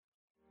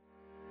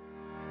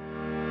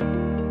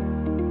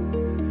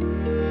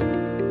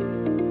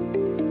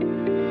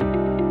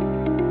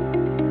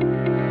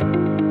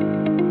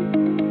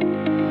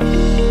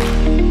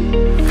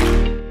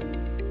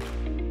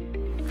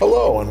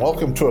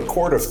welcome to A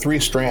Cord of Three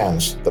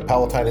Strands, the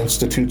Palatine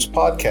Institute's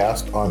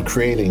podcast on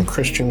creating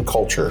Christian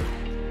culture.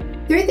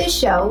 Through this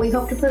show, we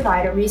hope to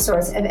provide a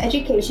resource of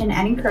education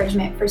and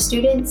encouragement for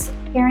students,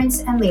 parents,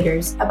 and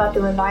leaders about the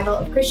revival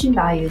of Christian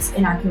values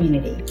in our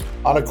community.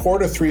 On A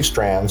Cord of Three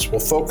Strands, we'll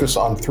focus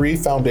on three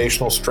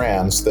foundational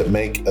strands that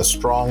make a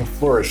strong,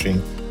 flourishing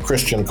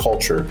Christian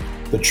culture: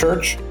 the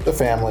church, the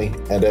family,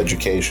 and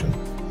education.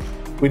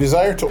 We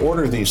desire to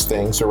order these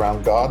things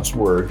around God's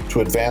Word to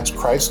advance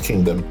Christ's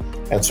kingdom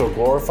and so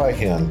glorify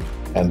Him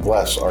and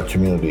bless our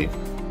community.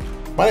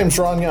 My name is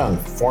Ron Young,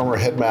 former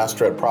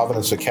headmaster at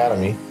Providence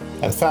Academy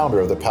and founder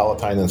of the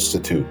Palatine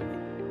Institute.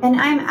 And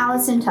I'm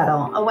Allison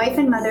Tuttle, a wife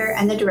and mother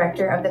and the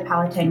director of the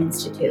Palatine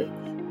Institute.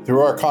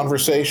 Through our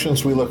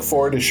conversations, we look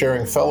forward to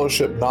sharing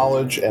fellowship,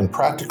 knowledge, and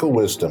practical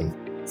wisdom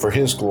for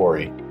His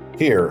glory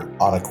here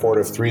on A Cord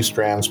of Three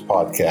Strands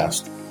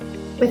podcast.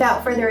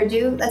 Without further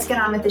ado, let's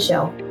get on with the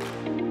show.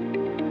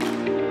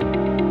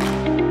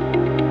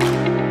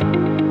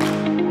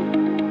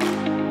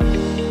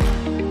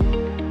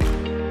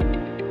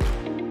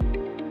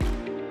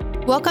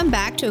 Welcome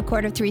back to A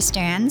Cord of Three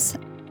Strands.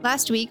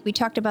 Last week, we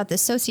talked about the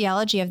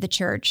sociology of the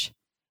church,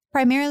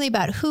 primarily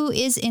about who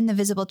is in the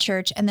visible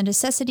church and the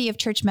necessity of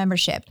church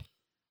membership.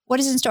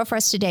 What is in store for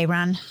us today,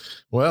 Ron?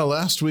 Well,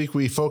 last week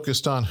we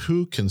focused on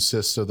who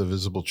consists of the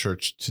visible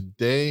church.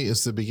 Today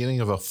is the beginning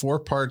of a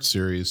 4-part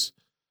series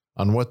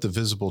on what the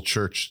visible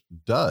church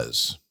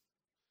does.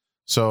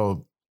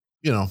 So,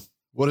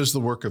 what is the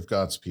work of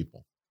God's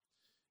people?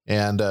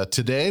 And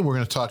today we're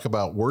going to talk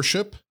about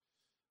worship.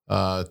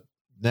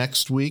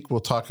 Next week, we'll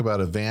talk about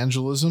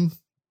evangelism.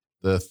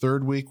 The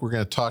third week, we're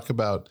going to talk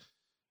about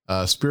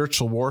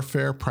spiritual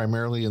warfare,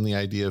 primarily in the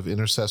idea of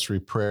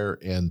intercessory prayer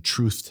and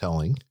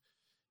truth-telling.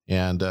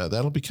 And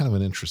that'll be kind of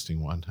an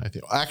interesting one, I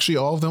think. Actually,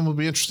 all of them will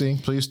be interesting.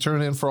 Please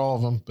turn in for all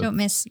of them. But,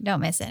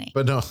 don't miss any.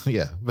 But no,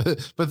 yeah.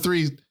 But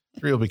three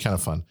will be kind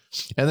of fun.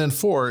 And then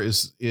 4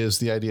 is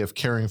the idea of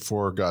caring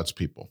for God's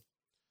people.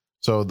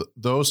 So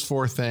those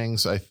 4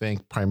 things, I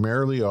think,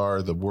 primarily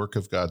are the work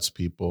of God's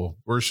people: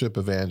 worship,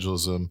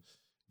 evangelism,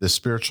 the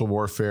spiritual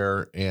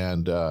warfare,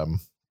 and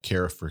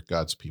care for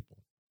God's people.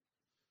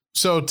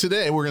 So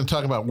today we're going to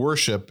talk about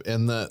worship,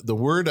 and the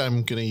word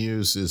I'm going to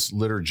use is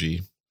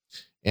liturgy.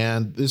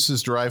 And this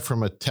is derived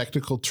from a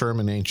technical term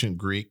in ancient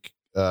Greek,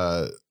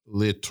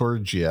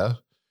 liturgia,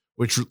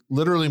 which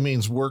literally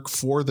means work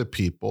for the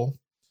people,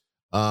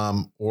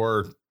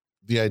 or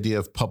the idea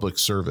of public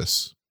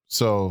service.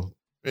 So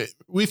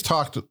we've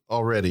talked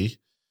already.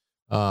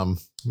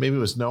 Maybe it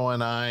was Noah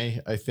and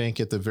I think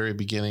at the very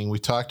beginning, we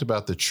talked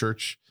about the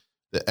church.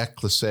 The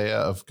ecclesia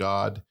of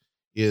God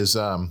is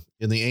in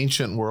the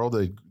ancient world,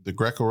 the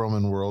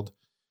Greco-Roman world,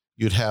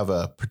 you'd have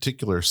a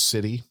particular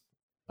city,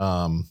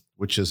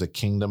 which is a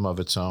kingdom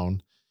of its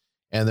own.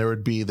 And there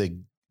would be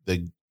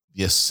the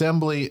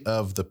assembly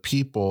of the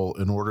people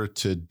in order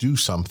to do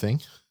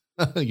something,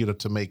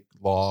 to make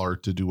law or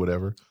to do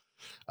whatever.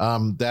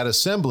 That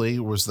assembly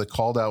was the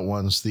called out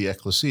ones, the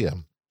ecclesia.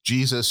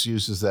 Jesus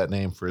uses that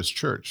name for his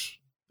church,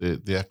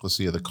 the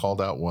ecclesia, the called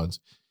out ones.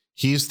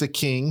 He's the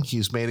king.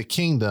 He's made a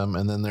kingdom.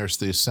 And then there's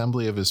the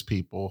assembly of his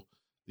people,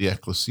 the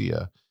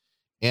ecclesia.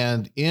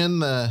 And in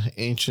the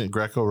ancient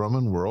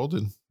Greco-Roman world,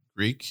 and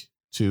Greek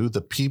too,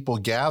 the people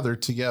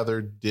gathered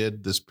together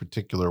did this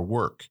particular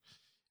work.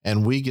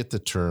 And we get the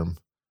term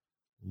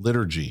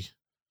liturgy.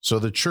 So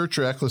the church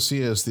or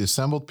ecclesia is the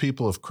assembled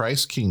people of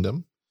Christ's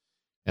kingdom,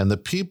 and the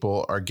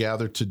people are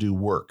gathered to do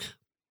work,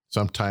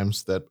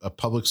 sometimes that a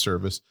public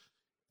service,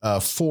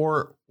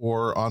 for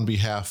or on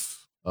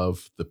behalf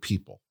of the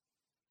people.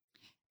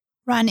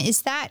 Ron,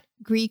 is that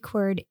Greek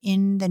word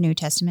in the New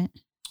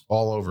Testament?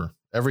 All over.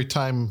 Every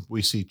time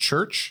we see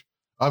church,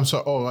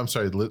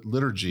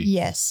 liturgy.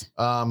 Yes.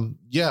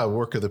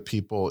 Work of the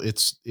people.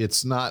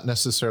 It's not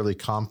necessarily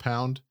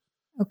compound.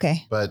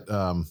 Okay. But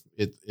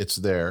it's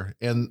there.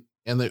 And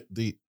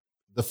the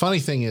funny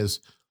thing is,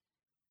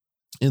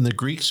 in the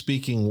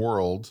Greek-speaking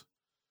world,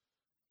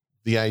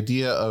 the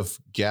idea of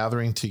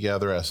gathering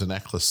together as an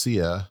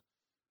ecclesia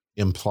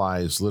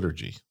implies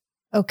liturgy.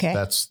 Okay.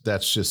 That's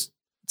just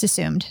It's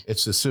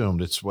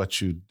assumed. It's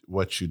what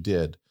you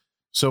did.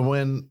 So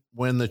when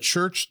the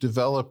church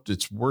developed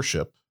its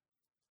worship,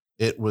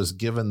 it was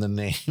given the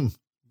name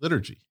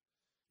liturgy.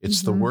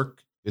 It's the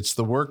work. It's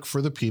the work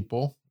for the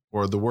people,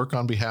 or the work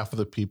on behalf of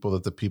the people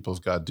that the people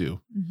of God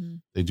do. Mm-hmm.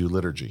 They do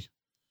liturgy.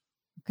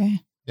 Okay.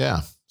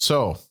 Yeah.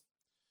 So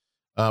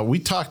we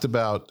talked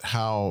about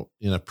how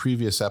in a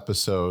previous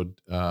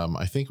episode,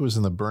 I think it was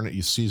in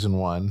the season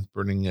 1,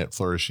 Burning Yet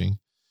Flourishing.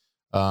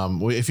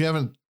 If you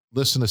haven't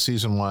listen to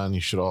season 1.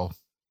 You should all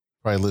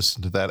probably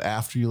listen to that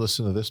after you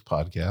listen to this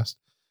podcast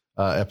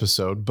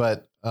episode.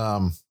 But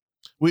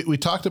we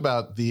talked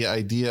about the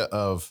idea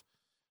of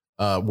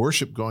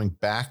worship going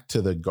back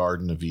to the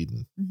Garden of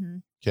Eden. Mm-hmm.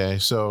 Okay.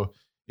 So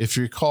if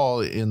you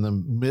recall, in the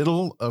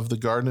middle of the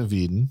Garden of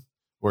Eden,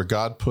 where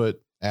God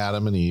put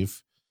Adam and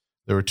Eve,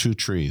 there were 2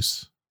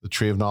 trees, the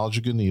tree of knowledge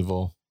of good and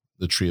evil,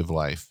 the tree of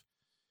life.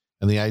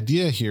 And the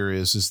idea here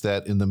is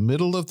that in the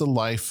middle of the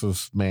life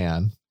of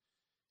man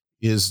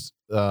is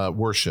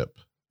worship.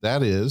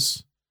 That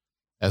is,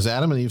 as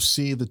Adam and Eve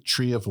see the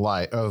tree of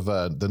life, of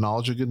the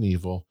knowledge of good and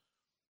evil,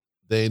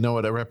 they know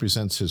it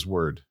represents his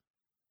word.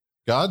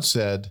 God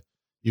said,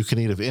 you can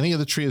eat of any of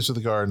the trees of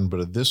the garden, but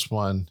of this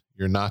one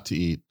you're not to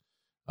eat,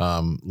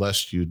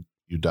 lest you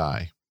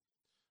die.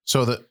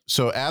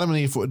 So Adam and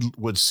Eve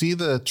would see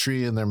the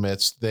tree in their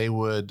midst. They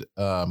would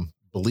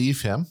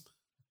believe him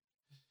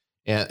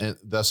and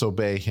thus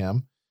obey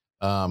him.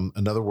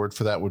 Another word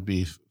for that would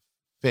be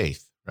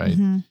faith, right?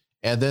 Mm-hmm.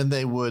 And then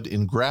they would,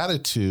 in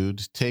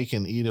gratitude, take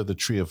and eat of the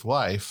tree of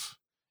life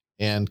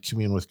and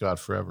commune with God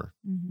forever.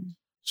 Mm-hmm.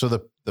 So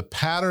the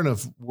pattern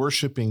of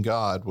worshiping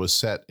God was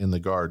set in the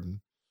garden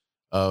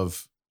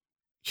of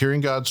hearing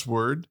God's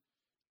word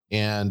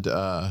and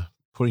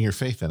putting your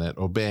faith in it,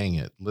 obeying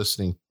it,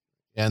 listening,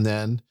 and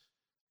then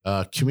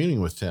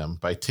communing with him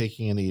by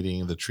taking and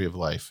eating the tree of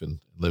life and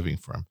living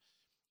for him.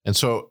 And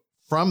so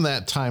from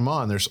that time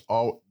on,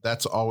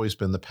 that's always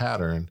been the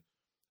pattern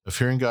of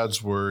hearing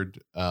God's word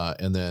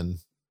and then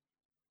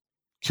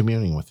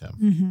communing with him.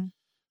 Mm-hmm.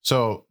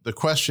 So the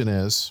question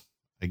is,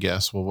 I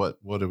guess, well,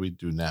 what do we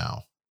do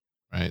now?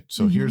 Right.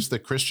 So mm-hmm. Here's the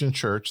Christian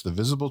church. The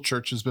visible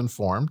church has been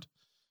formed.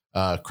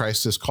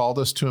 Christ has called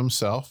us to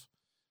himself.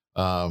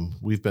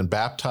 We've been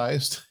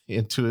baptized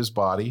into his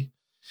body.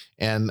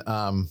 And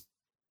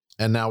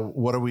now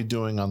what are we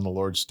doing on the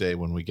Lord's Day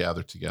when we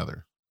gather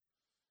together?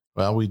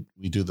 Well, we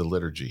do the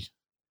liturgy.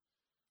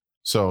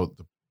 So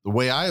the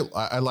way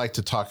I like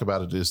to talk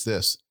about it is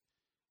this.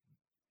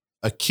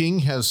 A king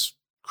has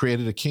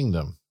created a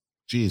kingdom,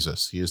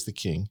 Jesus, he is the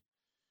king.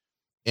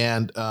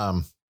 And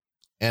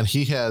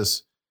he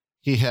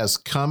has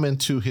come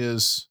into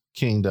his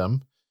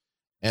kingdom,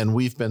 and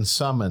we've been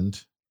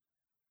summoned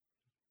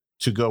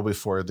to go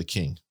before the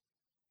king.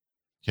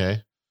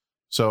 Okay.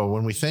 So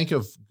when we think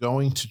of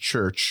going to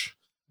church,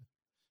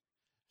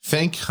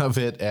 think of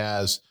it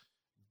as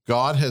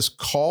God has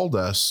called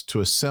us to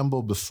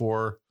assemble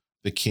before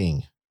the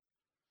king.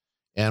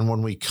 And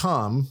when we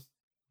come,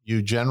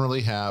 you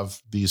generally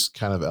have these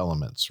kind of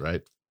elements,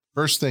 right?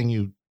 First thing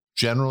you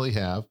generally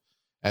have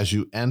as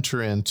you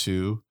enter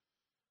into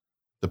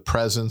the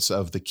presence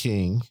of the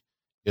king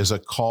is a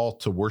call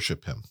to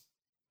worship him,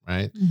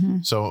 right? Mm-hmm.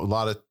 So a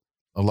lot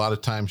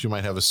of times you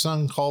might have a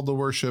song called to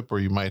worship, or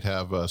you might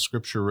have a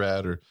scripture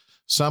read, or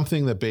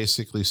something that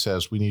basically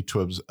says we need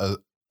to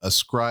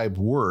ascribe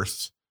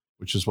worth,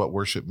 which is what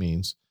worship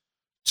means,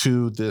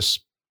 to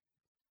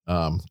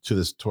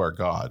our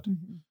God,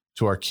 mm-hmm.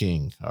 to our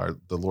King,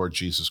 the Lord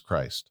Jesus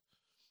Christ.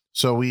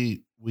 So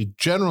we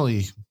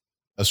generally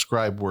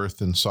ascribe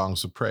worth in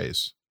songs of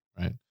praise,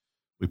 right?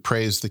 We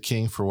praise the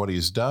King for what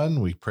he's done.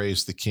 We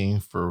praise the King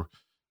for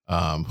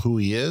who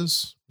he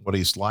is, what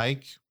he's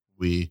like.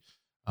 We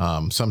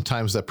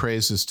sometimes that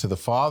praise is to the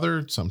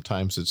Father,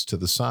 sometimes it's to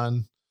the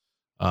Son.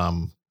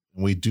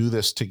 We do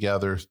this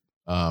together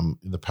in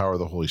the power of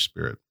the Holy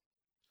Spirit.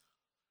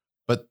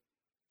 But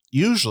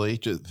usually,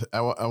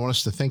 I want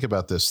us to think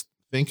about this.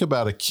 Think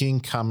about a king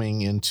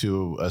coming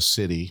into a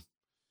city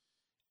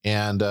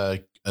and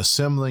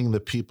assembling the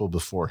people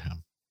before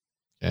him.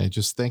 Okay,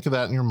 just think of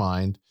that in your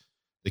mind.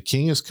 The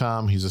king has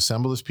come. He's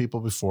assembled his people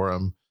before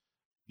him.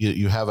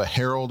 You have a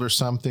herald or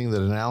something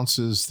that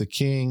announces the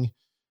king,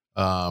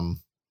 and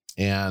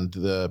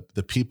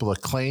the people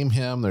acclaim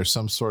him. There's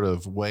some sort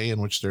of way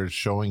in which they're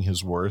showing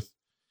his worth.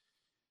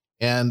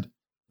 And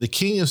the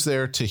king is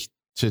there to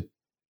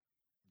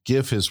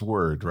give his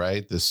word,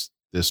 right? This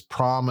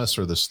promise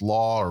or this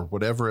law or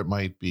whatever it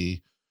might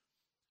be.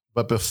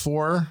 But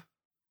before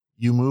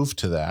you move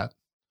to that,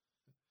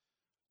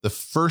 the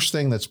first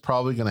thing that's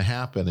probably going to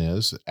happen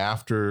is,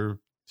 after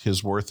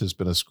his worth has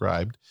been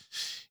ascribed,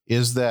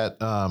 is that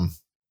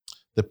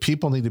the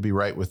people need to be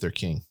right with their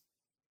king.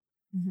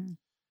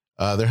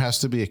 Mm-hmm. There has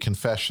to be a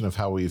confession of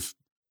how we've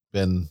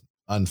been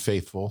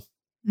unfaithful,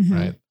 mm-hmm.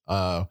 right?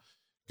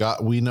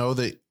 God, we know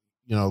that,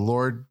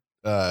 Lord,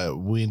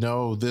 we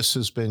know this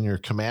has been your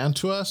command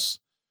to us,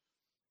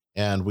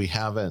 and we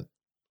haven't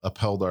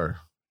upheld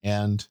our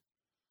end,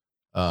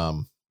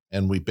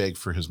 and we beg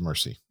for his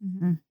mercy.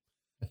 Mm-hmm.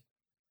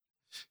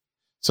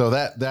 So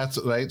that's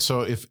right.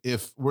 So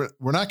if we're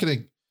not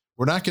going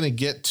to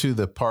get to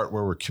the part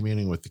where we're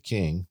communing with the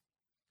king,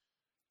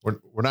 we're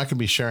not going to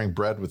be sharing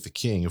bread with the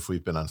king if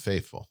we've been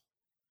unfaithful.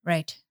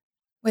 Right.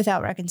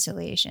 Without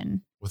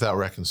reconciliation.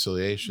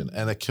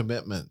 And a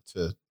commitment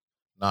to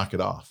knock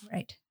it off.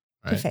 Right.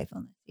 To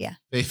faithfulness. Yeah.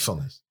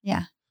 Faithfulness.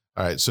 Yeah.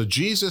 All right. So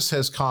Jesus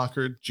has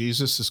conquered.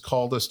 Jesus has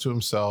called us to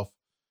himself.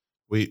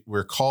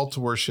 We're called to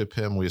worship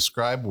him. We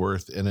ascribe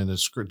worth. And in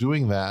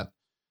doing that,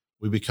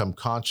 we become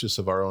conscious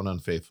of our own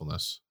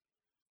unfaithfulness.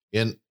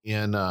 In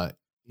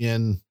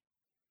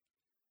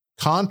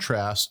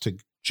contrast to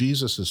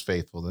Jesus's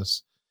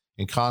faithfulness,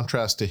 in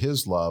contrast to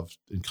his love,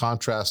 in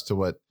contrast to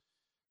what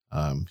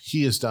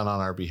he has done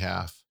on our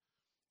behalf,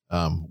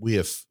 we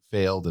have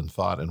failed in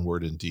thought and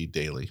word and deed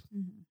daily.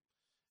 Mm-hmm.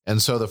 And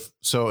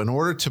so in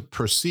order to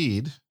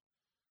proceed,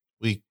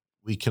 we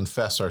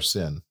confess our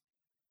sin.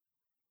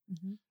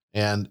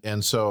 Mm-hmm.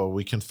 And so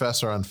we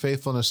confess our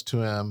unfaithfulness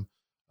to him.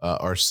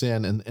 our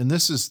sin. And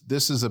this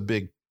is a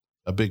big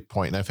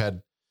point.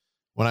 And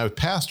when I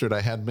pastored,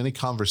 I had many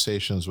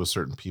conversations with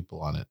certain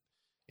people on it.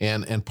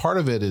 And part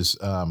of it is,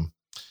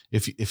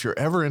 if you're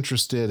ever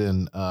interested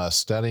in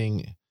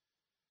studying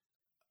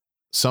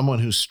someone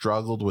who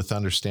struggled with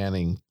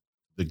understanding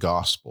the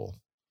gospel,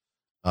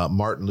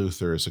 Martin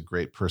Luther is a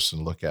great person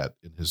to look at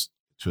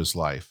to his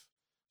life.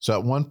 So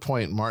at one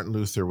point, Martin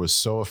Luther was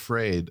so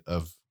afraid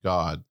of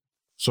God,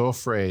 so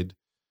afraid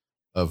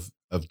of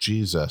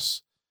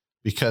Jesus,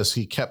 because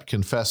he kept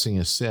confessing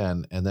his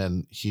sin, and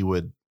then he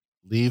would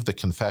leave the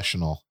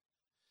confessional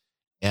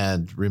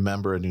and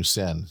remember a new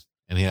sin,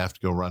 and he'd have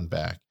to go run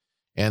back.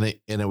 And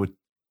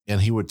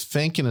he would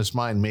think in his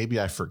mind, maybe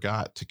I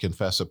forgot to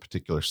confess a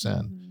particular sin.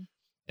 Mm-hmm.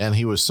 And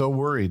he was so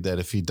worried that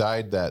if he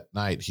died that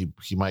night,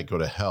 he might go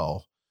to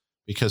hell,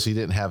 because he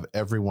didn't have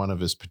every one of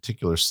his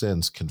particular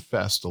sins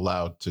confessed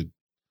aloud to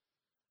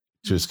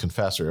his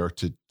confessor, or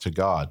to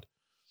God.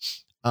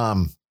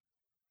 And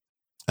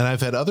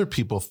I've had other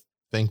people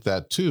think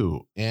that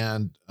too.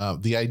 And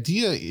the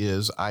idea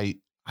is, I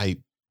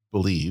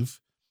believe,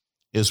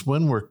 is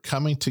when we're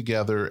coming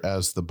together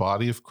as the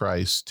body of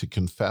Christ to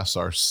confess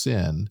our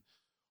sin,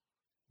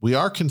 we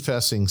are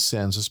confessing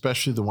sins,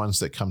 especially the ones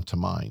that come to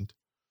mind.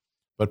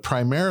 But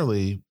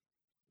primarily,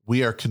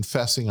 we are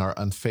confessing our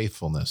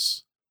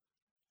unfaithfulness.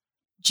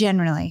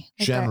 Generally.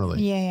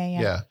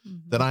 Yeah.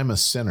 Mm-hmm. That I'm a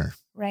sinner.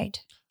 Right.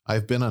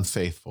 I've been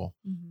unfaithful.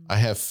 Mm-hmm. I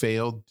have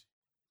failed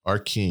our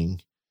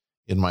King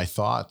in my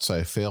thoughts.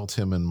 I failed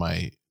him in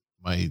my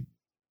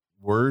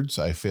words.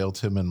 I failed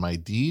him in my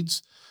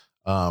deeds,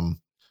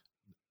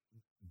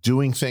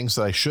 doing things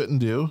that I shouldn't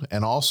do,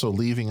 and also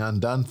leaving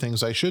undone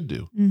things I should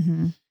do.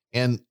 Mm-hmm.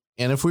 And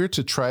if we were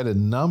to try to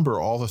number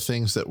all the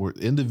things that were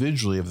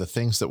individually of the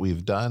things that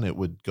we've done, it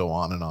would go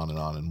on and on and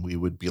on, and we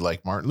would be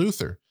like Martin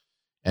Luther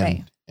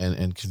and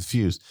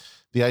confused.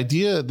 The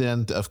idea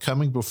then of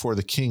coming before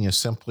the King is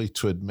simply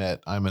to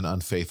admit I'm an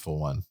unfaithful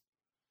one.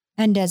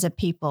 And as a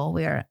people,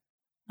 we are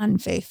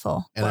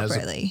unfaithful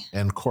corporately.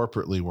 And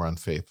corporately we're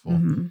unfaithful.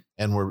 Mm-hmm.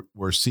 And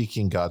we're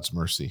seeking God's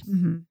mercy.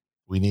 Mm-hmm.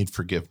 We need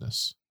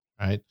forgiveness,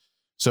 right?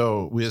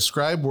 So we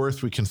ascribe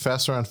worth, we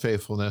confess our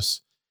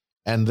unfaithfulness,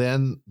 and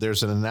then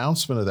there's an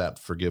announcement of that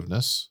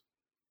forgiveness,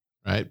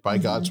 right? By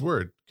God's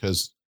word.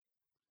 Because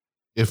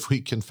if we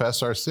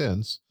confess our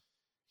sins,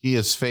 he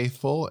is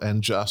faithful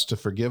and just to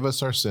forgive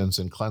us our sins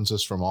and cleanse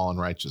us from all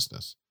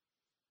unrighteousness.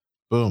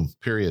 Boom,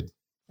 period.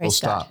 Full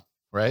stop,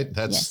 right?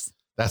 That's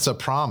a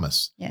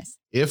promise. Yes.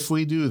 If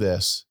we do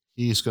this,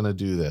 he's going to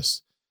do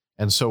this.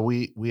 And so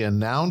we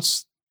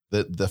announce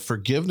that the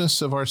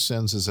forgiveness of our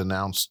sins is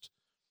announced,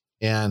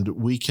 and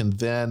we can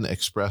then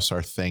express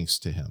our thanks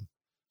to him.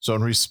 So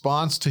in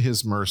response to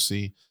his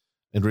mercy,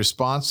 in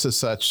response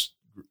to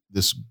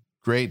this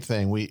great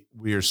thing, we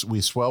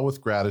swell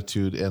with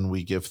gratitude and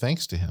we give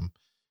thanks to him.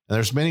 And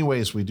there's many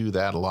ways we do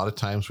that. A lot of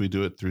times we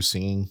do it through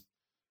singing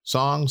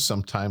songs.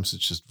 Sometimes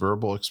it's just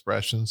verbal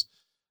expressions.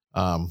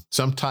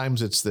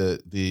 Sometimes it's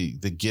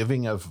the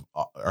giving of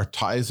our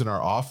tithes and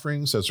our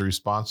offerings as a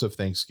response of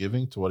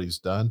thanksgiving to what he's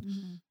done.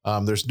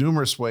 Mm-hmm. There's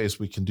numerous ways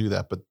we can do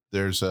that, but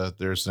there's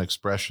an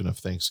expression of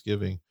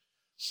thanksgiving.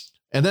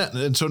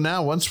 And so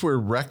now, once we're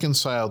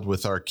reconciled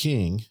with our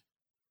King,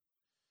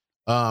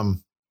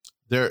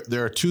 there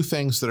are two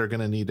things that are going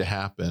to need to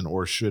happen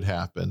or should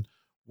happen.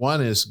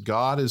 One is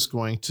God is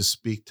going to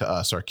speak to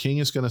us. Our King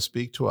is going to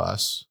speak to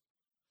us,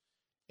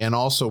 and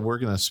also we're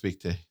going to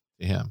speak to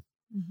him.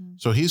 Mm-hmm.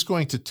 So he's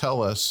going to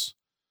tell us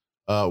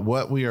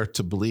what we are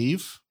to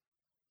believe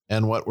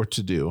and what we're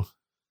to do,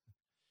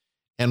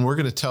 and we're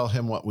going to tell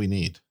him what we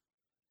need.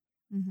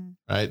 Mm-hmm.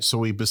 Right? So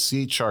we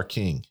beseech our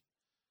King.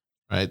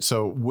 Right?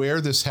 So where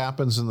this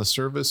happens in the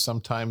service,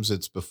 sometimes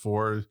it's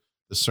before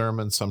the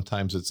sermon,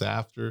 sometimes it's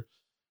after.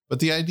 But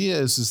the idea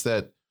is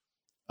that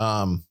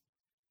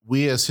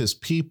we as his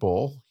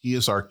people, he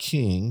is our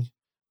King.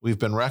 We've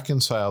been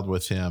reconciled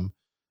with him.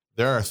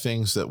 There are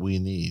things that we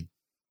need.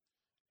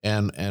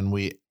 And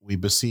we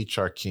beseech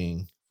our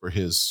King for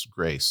his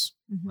grace,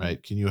 mm-hmm.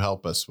 right? Can you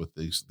help us with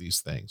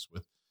these things,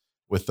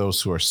 with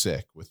those who are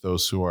sick, with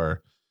those who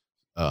are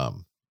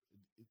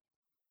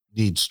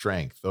need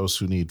strength, those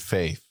who need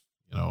faith,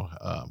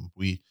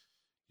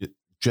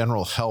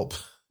 general help.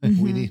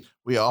 Mm-hmm.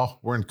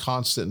 We're in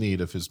constant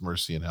need of his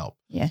mercy and help.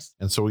 Yes.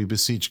 And so we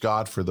beseech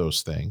God for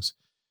those things.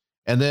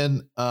 And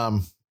then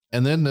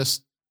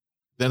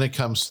it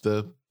comes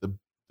the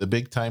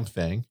big time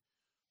thing.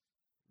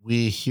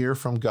 We hear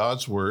from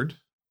God's word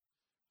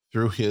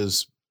through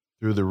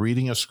the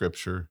reading of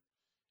scripture,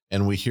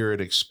 and we hear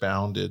it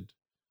expounded,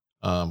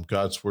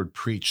 God's word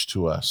preached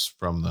to us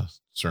from the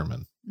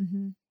sermon.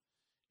 Mm-hmm.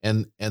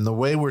 And the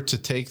way we're to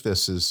take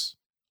this is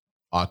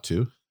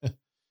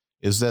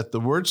that the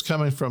words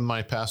coming from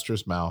my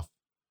pastor's mouth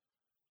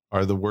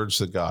are the words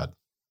of God.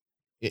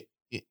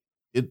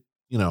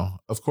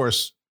 Of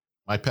course,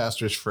 my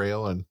pastor's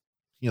frail and,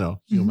 human,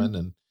 mm-hmm.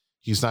 and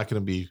he's not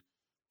going to be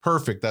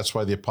perfect. That's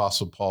why the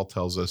Apostle Paul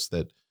tells us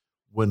that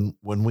when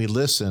we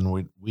listen,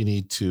 we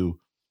need to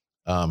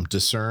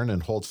discern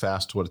and hold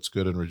fast to what's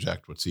good and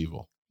reject what's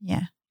evil.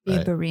 Yeah. Be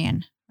a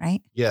Berean,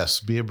 right? Yes,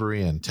 be a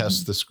Berean.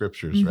 Test the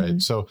scriptures,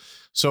 right? So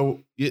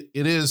it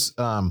is.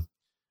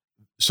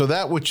 So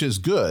that which is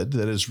good,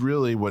 that is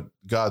really what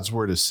God's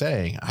word is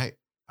saying.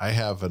 I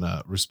have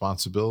a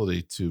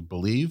responsibility to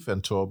believe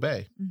and to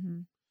obey,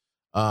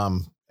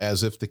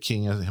 as if the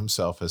King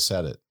himself has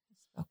said it.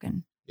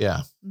 Spoken.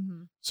 Yeah.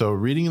 So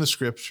reading the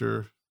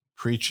scripture,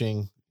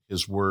 preaching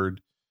his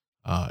word,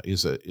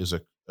 is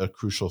a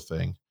crucial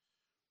thing.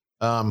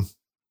 And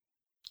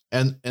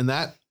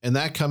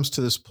that comes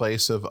to this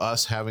place of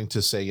us having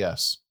to say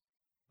yes,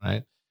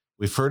 right?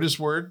 We've heard his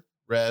word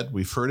read,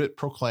 we've heard it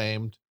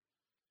proclaimed,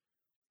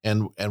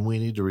 and we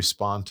need to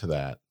respond to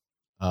that.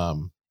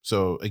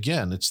 So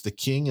again, it's the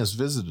King has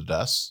visited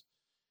us.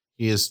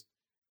 He is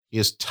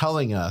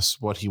telling us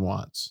what he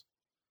wants.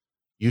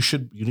 You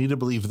need to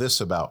believe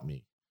this about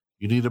me.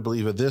 You need to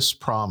believe this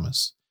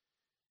promise,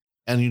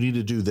 and you need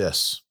to do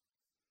this.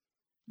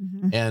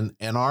 And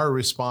our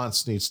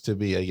response needs to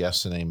be a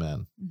yes and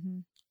amen.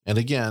 And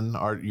again,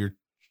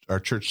 our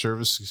church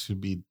service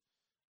could be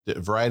a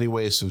variety of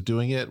ways of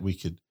doing it. We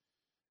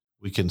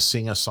can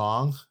sing a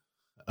song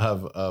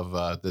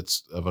of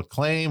that's of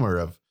acclaim, or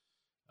of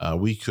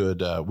we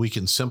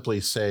can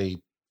simply say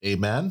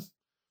amen.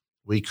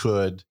 We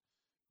could,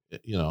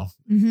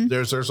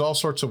 there's all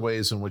sorts of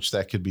ways in which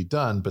that could be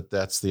done, but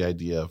that's the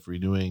idea of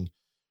renewing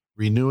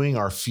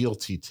our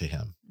fealty to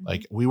him.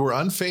 Like, we were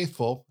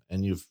unfaithful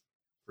and you've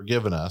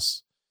forgiven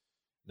us.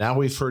 Now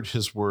we've heard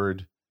his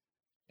word,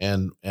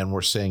 and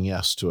we're saying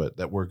yes to it,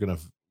 that we're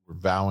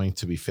vowing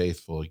to be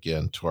faithful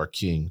again to our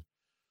King.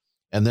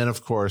 And then,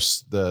 of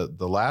course, the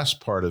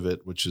last part of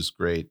it, which is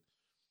great,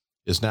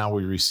 is now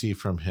we receive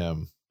from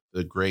him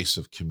the grace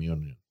of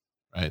communion,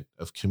 right?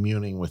 Of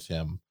communing with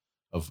him,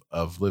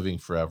 of living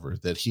forever,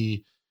 that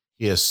he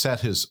has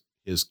set his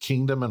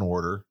kingdom in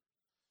order.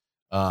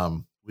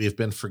 We have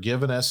been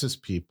forgiven as his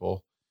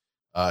people.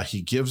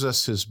 He gives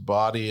us his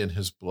body and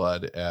his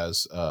blood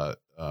as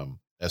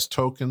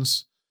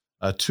tokens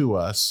to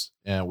us,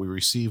 and we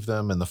receive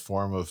them in the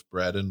form of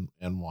bread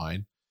and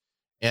wine.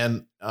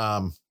 And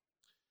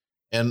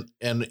in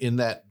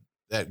that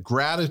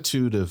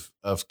gratitude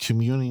of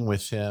communing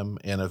with him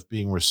and of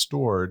being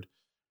restored,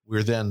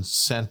 we're then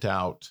sent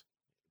out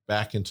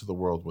back into the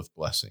world with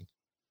blessing.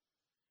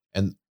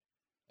 And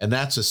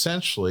that's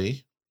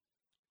essentially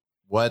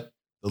what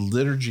the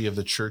liturgy of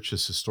the church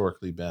has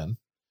historically been.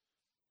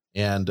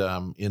 And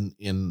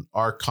in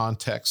our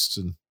context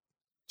in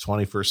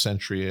 21st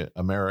century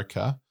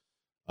America,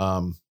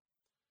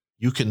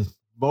 you can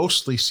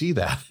mostly see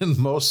that in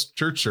most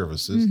church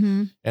services.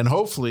 And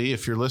hopefully,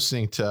 if you're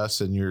listening to us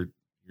and your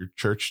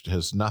church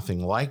has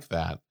nothing like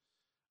that,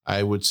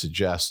 I would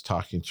suggest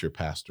talking to your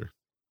pastor.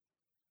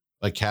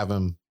 Like, have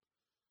him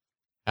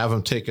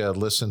take a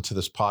listen to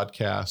this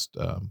podcast.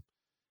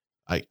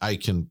 I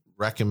can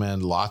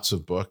recommend lots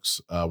of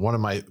books. One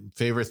of my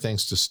favorite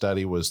things to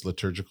study was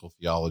liturgical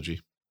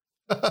theology,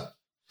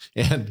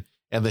 and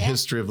the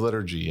history of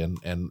liturgy,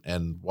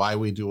 and why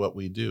we do what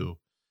we do.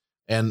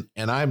 And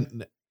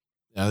I'm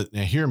now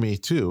hear me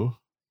too.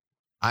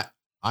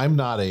 I'm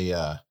not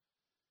a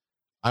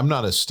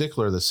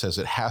stickler that says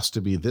it has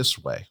to be this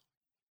way,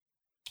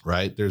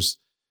 right? There's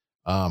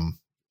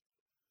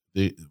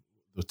the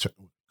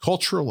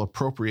cultural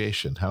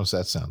appropriation. How does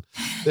that sound?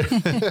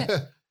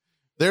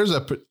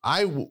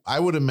 I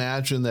would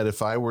imagine that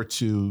if I were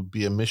to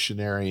be a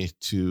missionary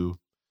to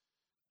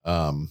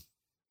a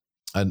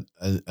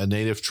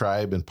native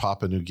tribe in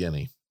Papua New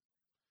Guinea,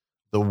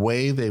 the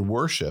way they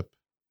worship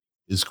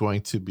is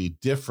going to be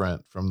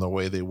different from the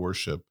way they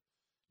worship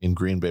in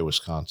Green Bay,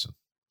 Wisconsin,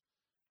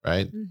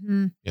 right?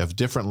 You have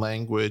different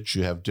language,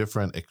 you have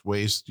different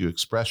ways you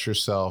express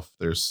yourself.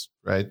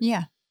 Right?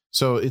 Yeah.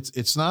 So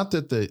it's not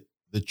that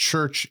the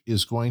church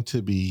is going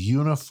to be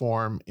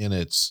uniform in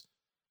its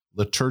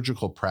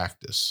liturgical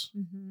practice,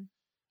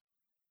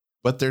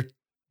 but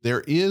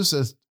there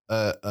is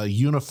a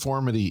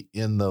uniformity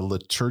in the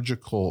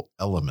liturgical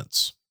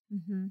elements,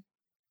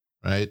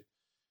 right?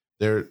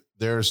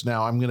 There's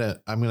now I'm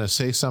gonna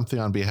say something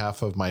on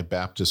behalf of my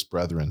Baptist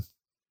brethren.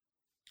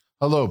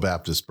 Hello,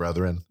 Baptist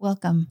brethren.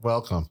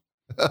 Welcome.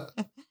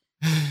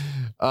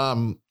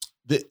 I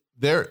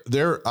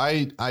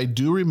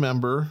do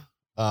remember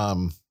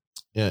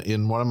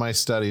in one of my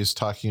studies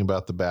talking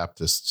about the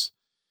Baptists,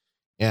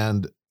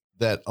 and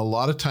that a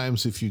lot of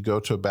times if you go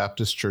to a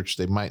Baptist church,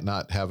 they might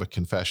not have a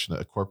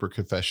corporate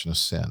confession of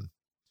sin.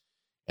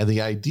 And the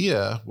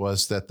idea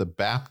was that the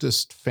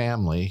Baptist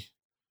family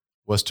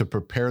was to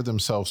prepare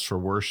themselves for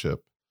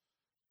worship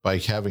by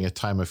having a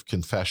time of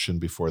confession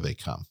before they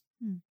come.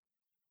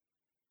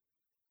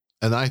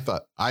 And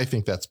I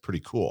think that's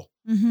pretty cool.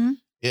 And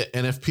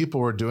if people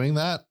were doing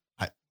that,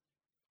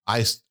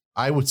 I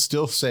would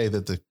still say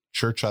that the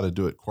church ought to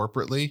do it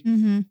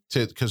corporately,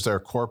 because there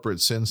are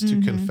corporate sins to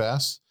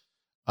confess.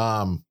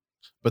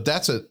 But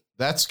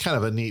that's kind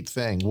of a neat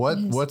thing.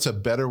 What's a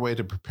better way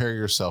to prepare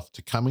yourself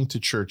to coming to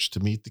church to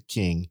meet the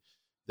King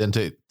than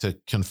to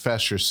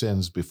confess your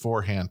sins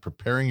beforehand,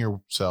 preparing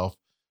yourself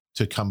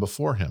to come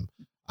before him?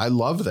 I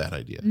love that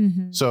idea.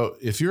 Mm-hmm. So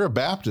if you're a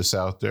Baptist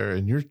out there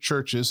and your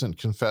church isn't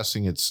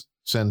confessing its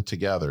sin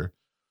together,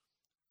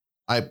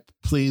 I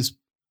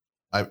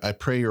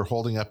pray you're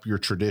holding up your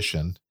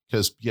tradition,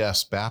 because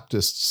yes,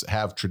 Baptists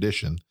have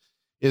tradition,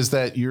 is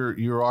that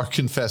you are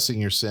confessing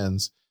your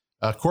sins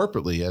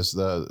corporately, as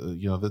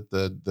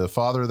the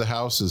father of the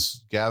house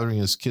is gathering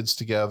his kids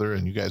together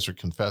and you guys are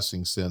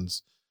confessing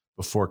sins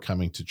before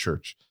coming to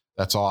church.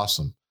 That's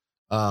awesome.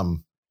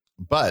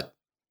 But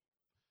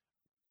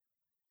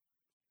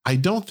I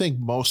don't think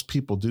most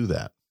people do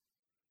that.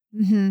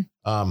 Mm-hmm.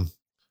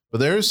 But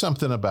there is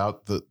something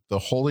about the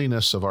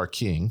holiness of our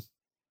King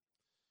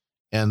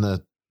and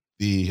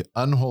the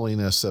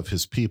unholiness of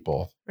his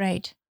people.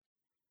 Right.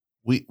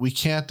 We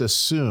can't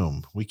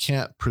assume, we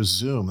can't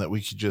presume that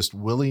we could just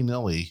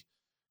willy-nilly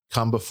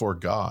come before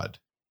God.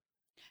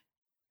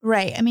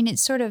 Right. I mean, it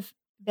sort of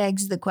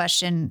begs the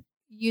question,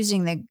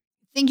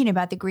 thinking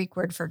about the Greek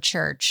word for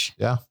church,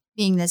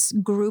 being this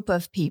group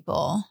of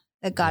people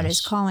that God is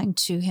calling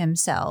to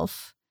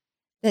himself,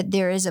 that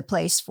there is a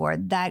place for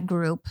that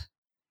group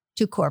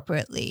to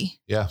corporately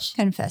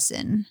confess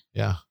in.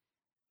 Yeah.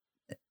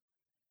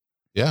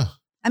 Yeah.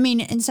 I mean,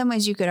 in some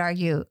ways you could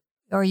argue,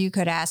 or you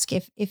could ask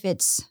if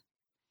it's,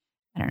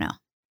 I don't know,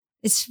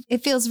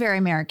 it feels very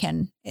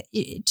American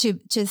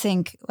to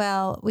think,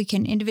 well, we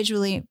can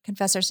individually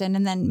confess our sin,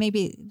 and then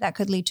maybe that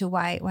could lead to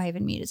why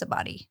even meet as a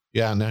body.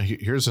 Yeah. Now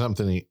here's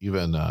something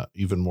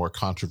even more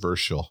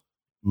controversial.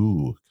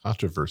 Ooh,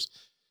 controversy.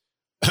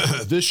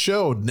 This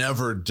show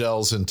never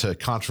delves into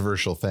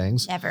controversial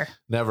things.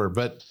 Never.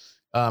 But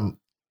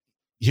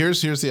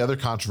here's the other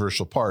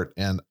controversial part.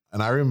 And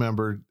I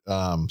remember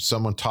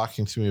someone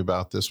talking to me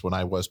about this when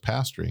I was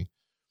pastoring.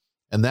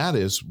 And that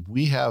is,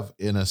 we have,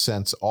 in a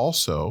sense,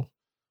 also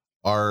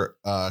are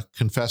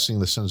confessing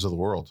the sins of the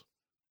world.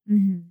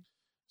 Mm-hmm.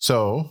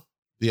 So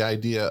the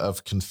idea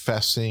of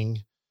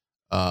confessing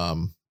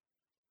the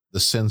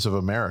sins of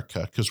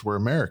America, because we're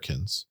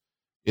Americans,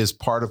 is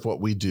part of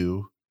what we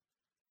do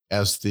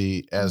as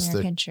the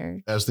American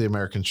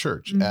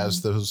Church, mm-hmm.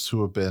 as those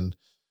who have been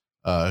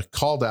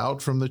called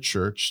out from the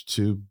church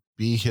to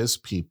be his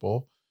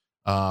people,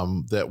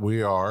 that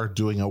we are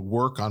doing a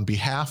work on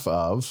behalf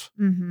of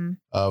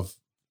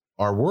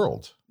our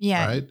world,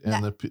 right,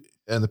 and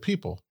the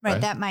people,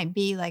 right. That might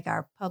be like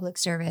our public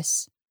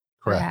service,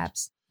 correct?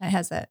 Perhaps that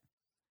has that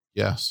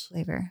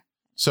flavor.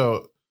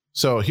 So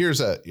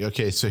here's where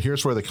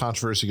the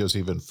controversy goes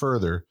even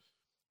further.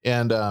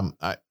 And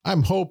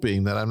I'm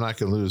hoping that I'm not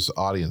going to lose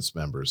audience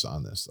members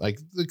on this. Like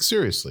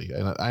seriously,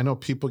 and I know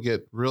people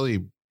get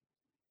really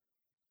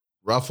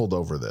ruffled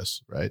over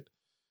this, right?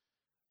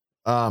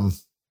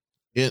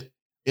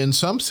 In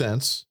some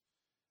sense,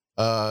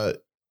 when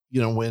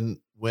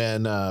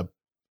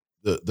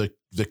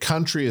the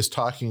country is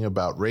talking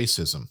about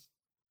racism,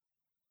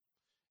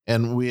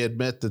 and we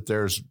admit that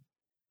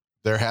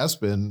there has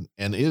been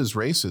and is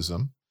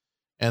racism,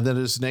 and that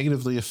it's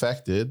negatively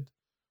affected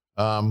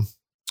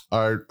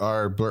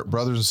our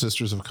brothers and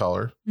sisters of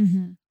color,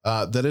 mm-hmm.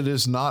 That it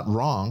is not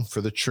wrong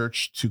for the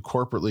church to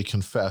corporately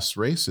confess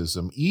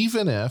racism,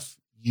 even if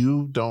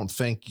you don't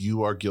think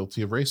you are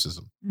guilty of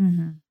racism,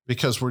 mm-hmm.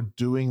 because we're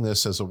doing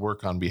this as a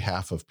work on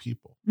behalf of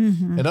people.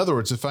 Mm-hmm. In other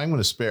words, if I'm going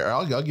to spare,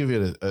 I'll give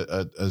you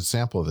a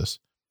sample of this.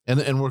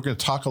 And we're going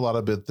to talk a lot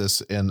about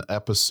this in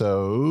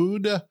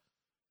episode,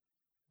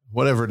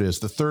 whatever it is,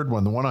 the third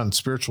one, the one on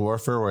spiritual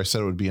warfare, where I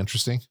said it would be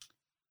interesting.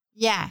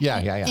 Yeah.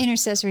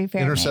 Intercessory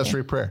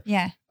prayer.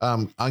 Yeah.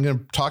 I'm going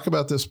to talk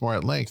about this more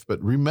at length, but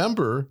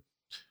remember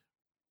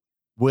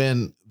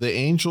when the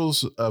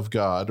angels of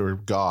God, or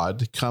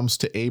God, comes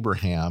to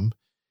Abraham,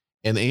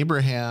 and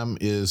Abraham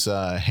is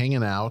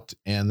hanging out,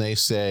 and they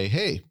say,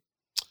 hey,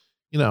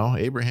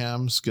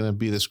 Abraham's going to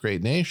be this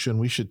great nation.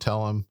 We should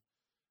tell him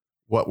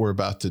what we're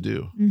about to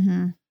do.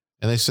 Mm-hmm.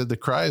 And they said, the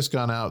cry has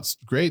gone out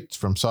great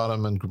from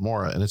Sodom and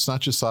Gomorrah. And it's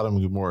not just Sodom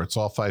and Gomorrah. It's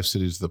all 5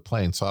 cities of the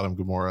plain: Sodom,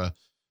 Gomorrah,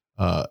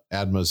 Admah,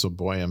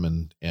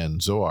 Zeboim,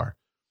 and Zoar.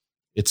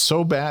 It's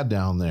so bad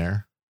down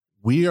there.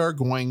 We are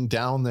going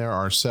down there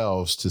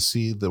ourselves to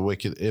see the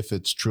wicked, if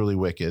it's truly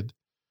wicked,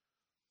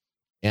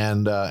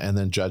 and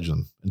then judge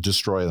them and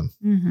destroy them.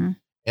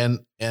 Mm-hmm.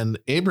 And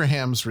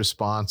Abraham's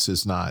response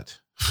is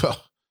not,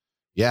 oh,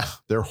 yeah,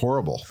 they're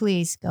horrible.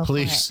 Please go.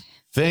 Please.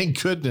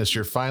 Thank goodness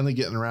you're finally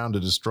getting around to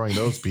destroying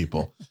those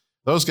people.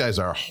 Those guys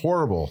are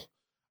horrible.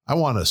 I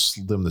want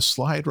them to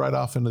slide right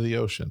off into the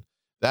ocean.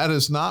 That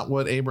is not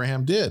what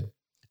Abraham did.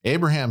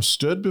 Abraham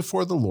stood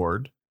before the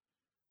Lord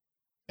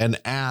and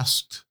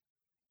asked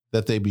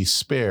that they be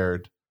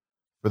spared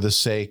for the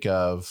sake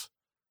of,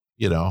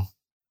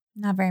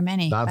 not very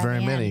many. Got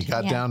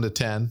down to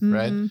 10, mm-hmm.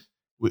 right?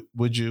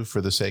 Would you, for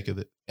the sake of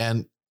it?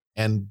 And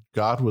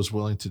God was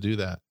willing to do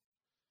that.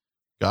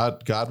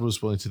 God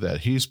was willing to do that.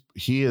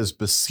 He is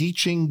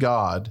beseeching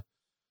God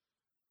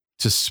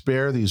to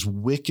spare these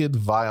wicked,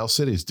 vile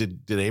cities.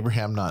 Did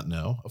Abraham not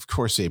know? Of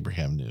course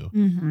Abraham knew.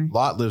 Mm-hmm.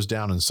 Lot lives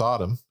down in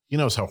Sodom. He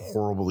knows how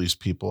horrible these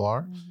people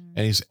are. Mm-hmm.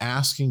 And he's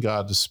asking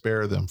God to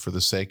spare them for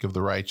the sake of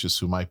the righteous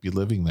who might be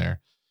living there.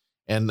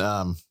 And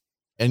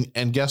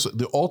And guess what?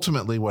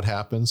 Ultimately what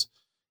happens?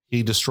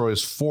 He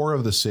destroys 4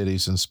 of the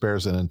cities and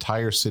spares an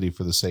entire city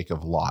for the sake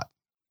of Lot.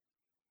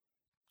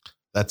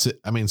 That's it.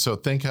 I mean, so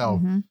think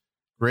how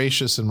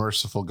gracious and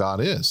merciful God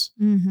is.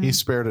 He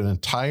spared an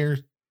entire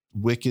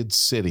wicked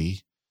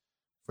city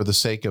for the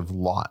sake of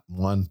Lot,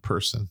 one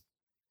person.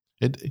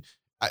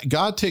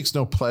 God takes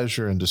no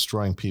pleasure in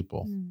destroying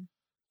people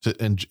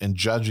and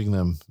judging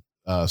them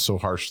so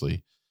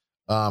harshly.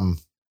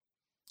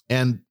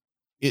 And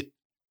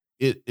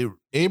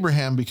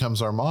Abraham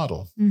becomes our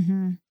model,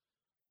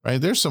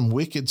 right? There's some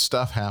wicked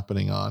stuff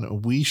happening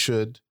on. We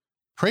should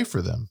pray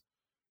for them.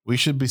 We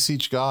should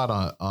beseech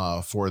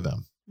God for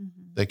them,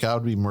 that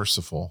God would be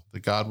merciful,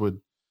 that God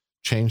would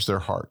change their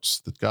hearts,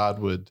 that God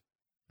would,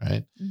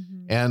 right?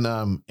 And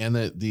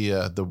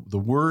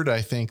the word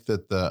I think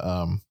that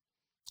the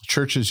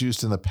church has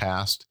used in the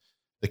past,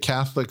 the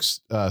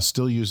Catholics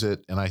still use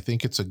it, and I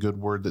think it's a good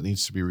word that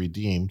needs to be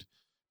redeemed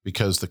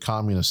because the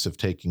communists have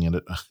taken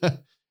it,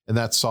 and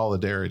that's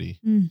solidarity.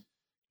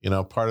 You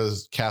know, part of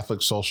the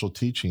Catholic social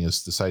teaching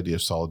is this idea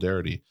of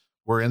solidarity.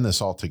 We're in this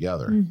all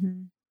together,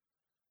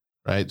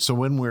 right? So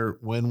when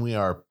we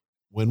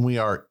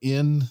are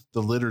in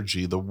the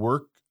liturgy, the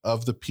work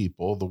of the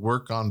people, the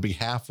work on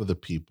behalf of the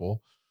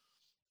people,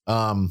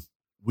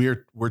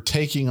 we're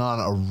taking on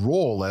a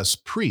role as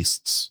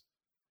priests,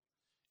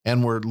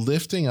 and we're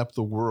lifting up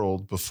the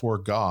world before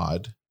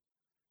God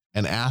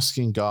and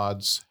asking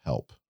God's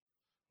help.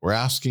 We're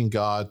asking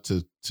God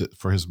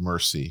for his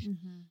mercy.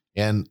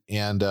 And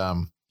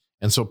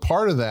so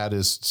part of that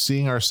is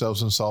seeing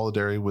ourselves in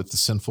solidarity with the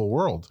sinful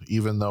world,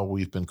 even though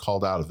we've been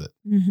called out of it.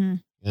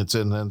 It's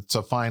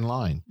a fine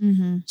line.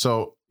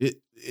 So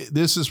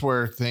this is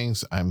where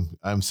things,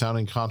 I'm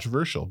sounding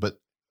controversial, but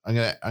I'm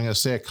gonna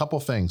say a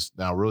couple things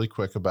now really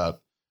quick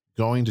about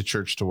going to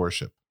church to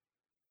worship.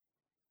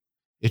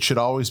 It should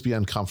always be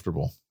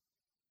uncomfortable.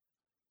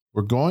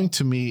 We're going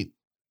to meet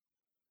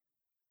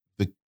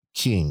the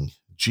King,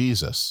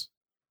 Jesus.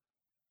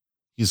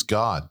 He's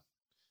God,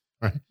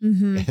 right?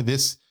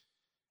 This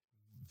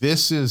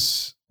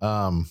is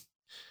an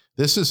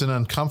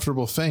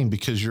uncomfortable thing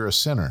because you're a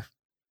sinner,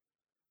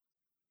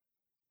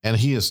 and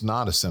he is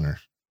not a sinner.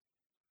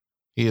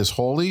 He is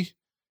holy,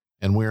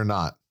 and we're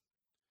not.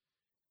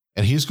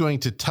 And he's going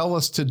to tell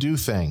us to do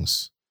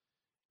things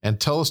and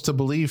tell us to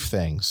believe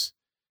things,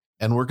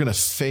 and we're going to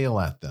fail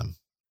at them.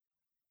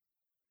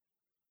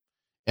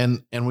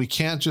 And we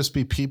can't just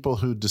be people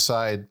who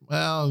decide,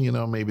 well,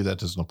 maybe that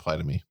doesn't apply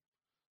to me.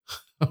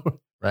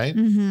 Right?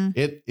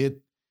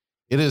 It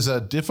is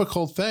a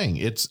difficult thing.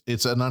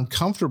 It's an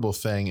uncomfortable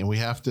thing, and we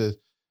have to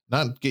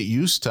not get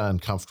used to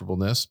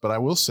uncomfortableness. But I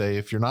will say,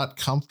 if you're not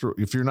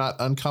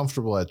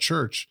uncomfortable at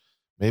church,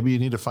 maybe you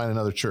need to find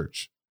another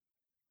church.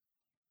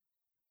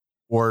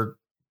 Or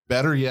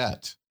better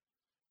yet,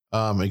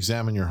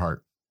 examine your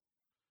heart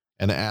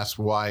and ask,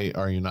 why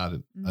are you not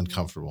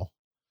uncomfortable?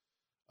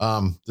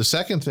 The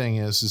second thing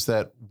is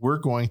that we're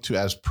going to,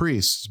 as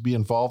priests, be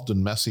involved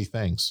in messy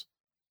things,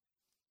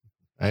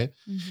 right?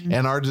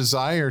 And our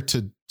desire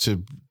to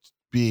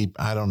be,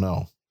 I don't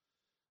know,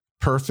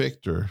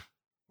 perfect or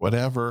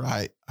whatever,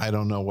 I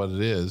don't know what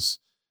it is,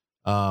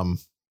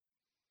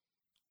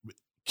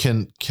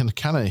 can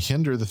kind of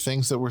hinder the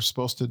things that we're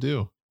supposed to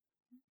do.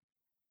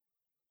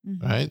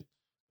 Right?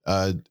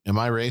 Am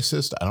I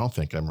racist? I don't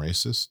think I'm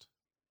racist.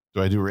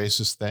 Do I do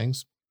racist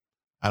things?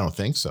 I don't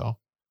think so.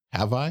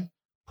 Have I?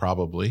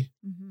 Probably.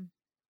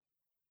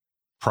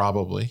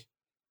 Probably.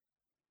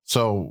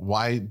 So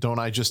why don't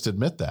I just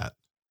admit that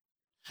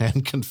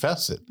and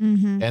confess it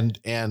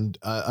and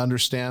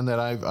understand that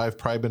I've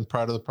probably been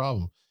part of the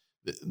problem?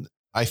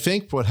 I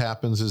think what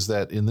happens is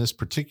that in this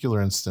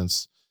particular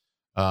instance,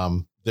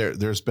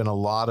 there's been a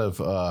lot of,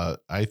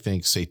 I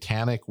think,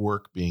 satanic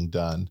work being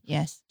done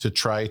to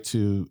try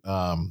to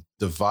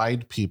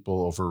divide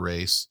people over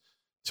race,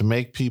 to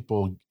make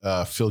people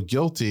feel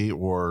guilty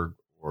or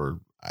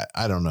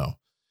I don't know.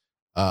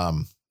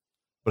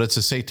 But it's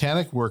a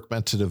satanic work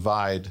meant to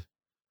divide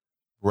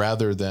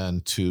rather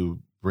than to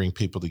bring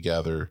people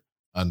together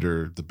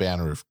under the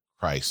banner of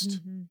Christ.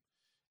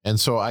 And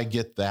so I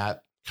get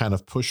that kind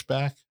of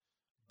pushback,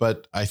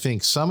 but I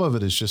think some of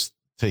it is just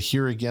to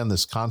hear again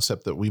this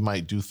concept that we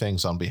might do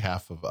things on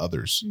behalf of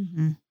others.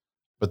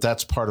 But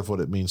that's part of what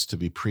it means to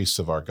be priests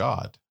of our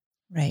God.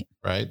 Right.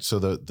 So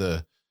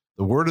the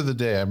word of the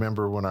day, I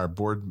remember when our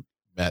board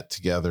met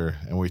together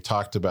and we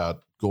talked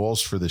about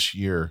goals for this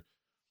year,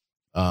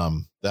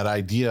 that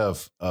idea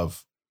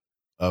of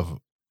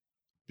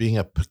being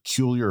a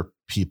peculiar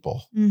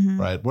people,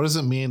 right? What does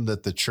it mean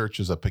that the church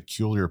is a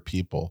peculiar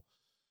people?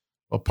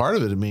 Well, part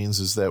of it means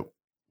is that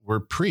we're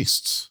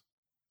priests.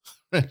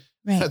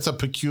 That's a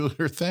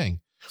peculiar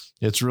thing.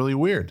 It's really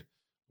weird.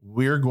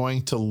 We're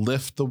going to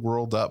lift the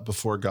world up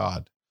before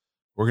God.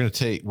 We're going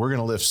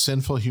to lift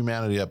sinful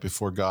humanity up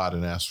before God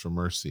and ask for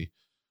mercy.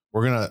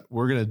 We're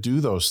going to do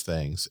those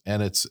things.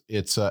 And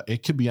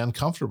it could be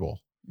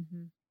uncomfortable.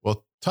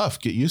 Well, tough,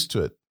 get used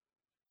to it,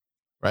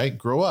 right?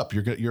 Grow up.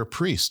 You're a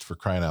priest, for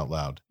crying out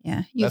loud.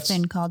 Yeah. You've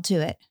been called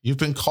to it. You've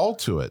been called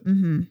to it.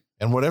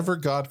 And whatever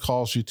God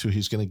calls you to,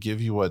 he's going to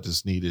give you what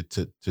is needed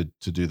to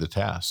do the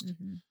task.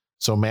 Mm-hmm.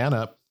 So man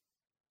up,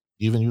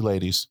 even you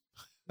ladies,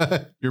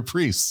 you're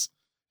priests.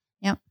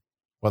 Yep.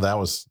 Well, that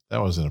was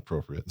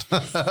inappropriate.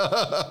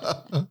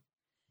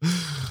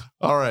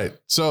 All right.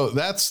 So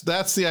that's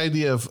the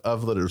idea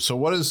of liturgy. So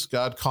what is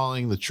God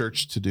calling the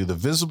church to do? The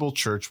visible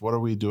church, what are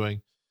we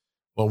doing?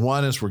 Well,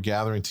 one is we're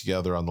gathering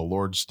together on the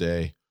Lord's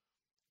Day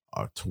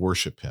to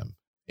worship him.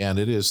 And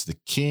it is the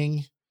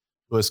King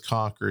who has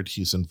conquered.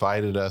 He's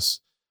invited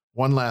us.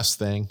 One last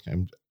thing.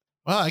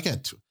 I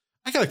got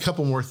a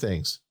couple more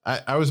things.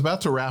 I was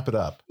about to wrap it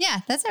up.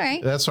 Yeah, that's all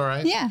right. That's all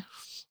right. Yeah.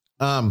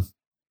 A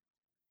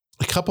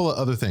couple of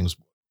other things.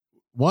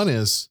 One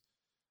is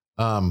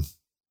the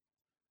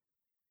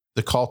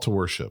call to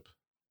worship.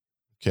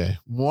 Okay.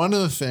 One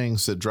of the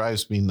things that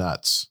drives me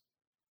nuts,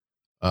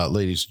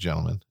 ladies and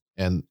gentlemen,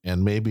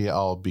 and maybe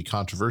I'll be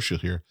controversial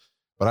here,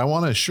 but I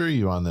want to assure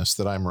you on this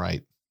that I'm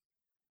right.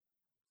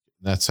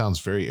 That sounds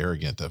very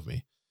arrogant of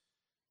me,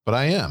 but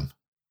I am.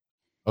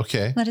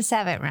 Okay. Let us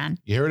have it, Ron.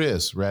 Here it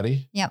is.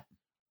 Ready? Yep.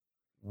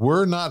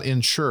 We're not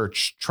in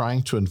church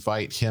trying to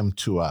invite him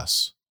to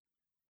us.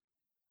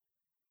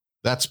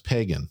 That's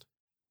pagan.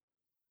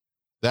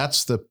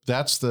 That's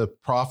the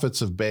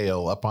prophets of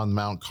Baal up on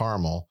Mount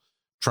Carmel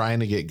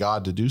trying to get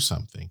God to do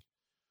something.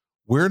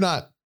 We're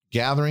not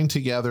gathering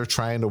together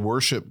trying to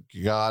worship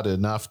God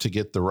enough to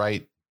get the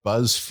right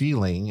buzz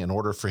feeling in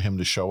order for him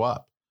to show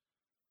up.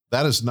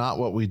 That is not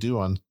what we do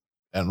on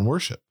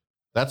worship.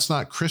 That's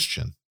not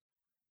Christian.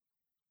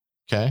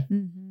 Okay?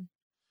 Mm-hmm.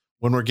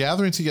 When we're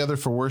gathering together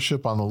for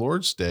worship on the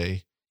Lord's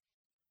Day,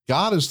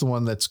 God is the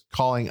one that's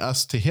calling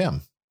us to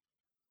him.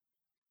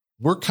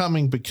 We're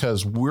coming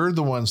because we're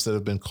the ones that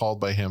have been called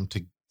by him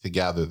to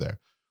gather there.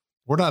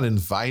 We're not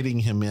inviting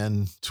him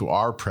in to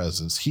our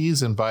presence.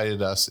 He's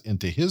invited us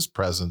into his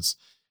presence.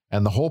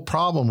 And the whole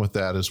problem with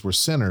that is we're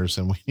sinners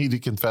and we need to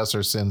confess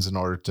our sins in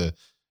order to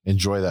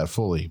enjoy that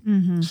fully.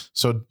 Mm-hmm.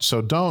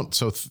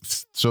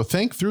 So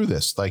think through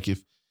this. Like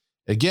if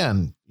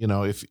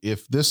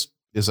this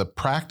is a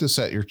practice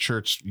at your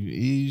church,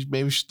 you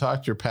maybe should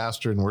talk to your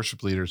pastor and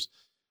worship leaders.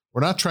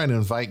 We're not trying to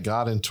invite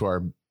God into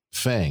our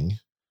thing.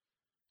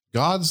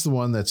 God's the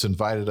one that's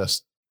invited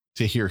us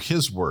to hear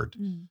his word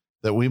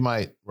that we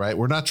might, right?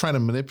 We're not trying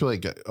to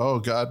manipulate God. Oh,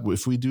 God,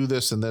 if we do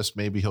this and this,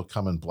 maybe he'll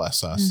come and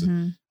bless us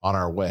on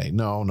our way.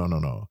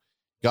 No.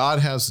 God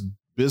has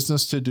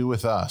business to do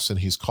with us and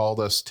he's called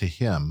us to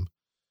him.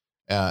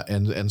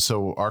 And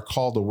so our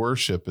call to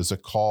worship is a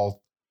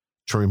call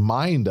to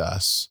remind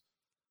us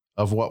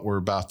of what we're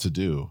about to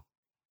do,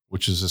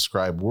 which is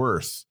ascribe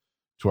worth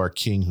to our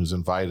King who's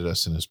invited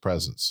us in his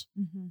presence.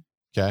 Mm-hmm.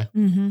 Okay.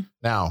 Mm-hmm.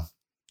 Now,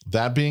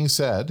 that being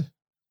said,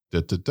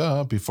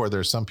 before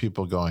there's some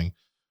people going,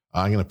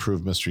 I'm going to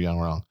prove Mr. Young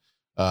wrong.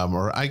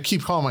 Or I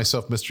keep calling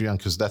myself Mr. Young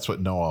because that's what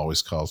Noah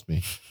always calls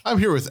me. I'm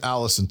here with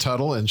Allison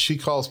Tuttle and she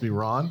calls me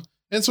Ron.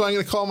 And so I'm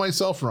going to call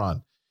myself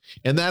Ron.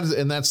 And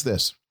that's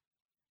this.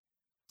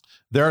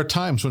 There are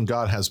times when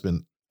God has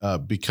been,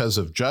 because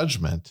of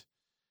judgment,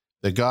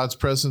 that God's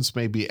presence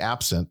may be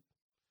absent.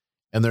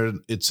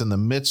 And it's in the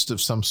midst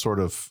of some sort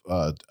of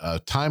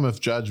time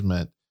of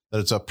judgment that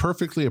it's a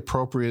perfectly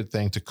appropriate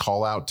thing to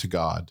call out to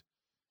God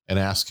and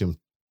ask him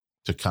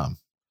to come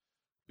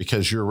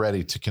because you're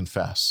ready to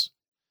confess.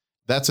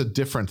 That's a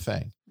different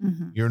thing.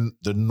 Mm-hmm.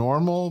 The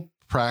normal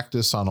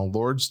practice on a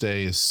Lord's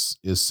Day is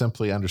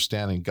simply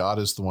understanding God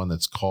is the one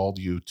that's called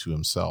you to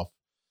himself.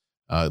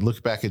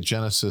 Look back at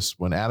Genesis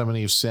when Adam and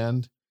Eve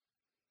sinned.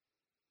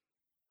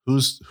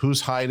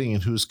 Who's hiding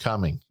and who's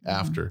coming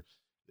after?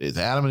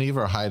 Adam and Eve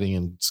are hiding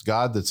and it's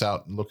God that's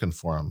out looking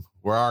for them.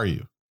 Where are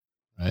you?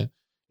 Right?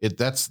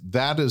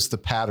 That is the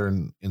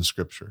pattern in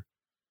Scripture.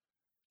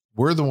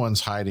 We're the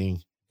ones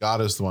hiding.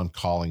 God is the one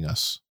calling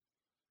us.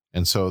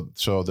 And so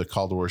the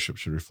call to worship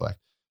should reflect.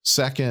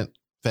 Second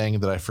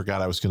thing that I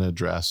forgot I was going to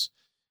address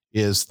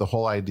is the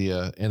whole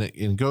idea, and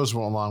it goes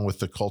along with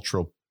the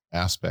cultural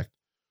aspect.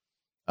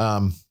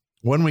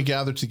 When we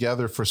gather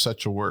together for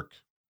such a work,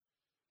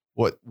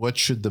 what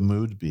should the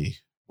mood be?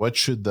 What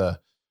should the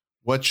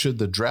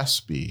dress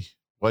be?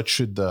 What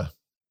should does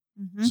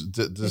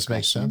this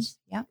make sense?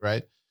 Yeah.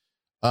 Right.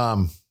 I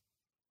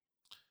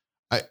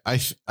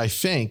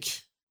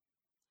think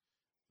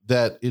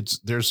that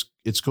there's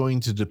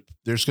going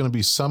to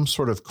be some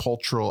sort of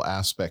cultural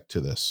aspect to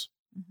this.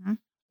 Mm-hmm.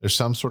 There's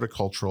some sort of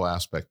cultural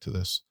aspect to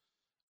this.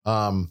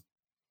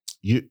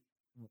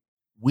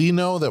 We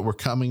know that we're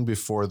coming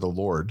before the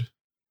Lord,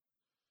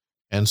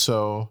 and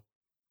so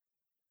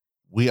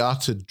we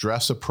ought to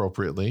dress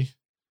appropriately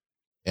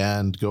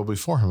and go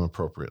before him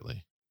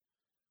appropriately.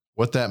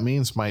 What that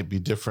means might be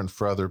different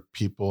for other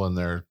people in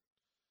their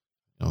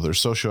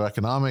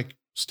socioeconomic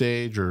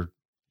stage or,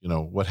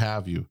 what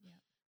have you.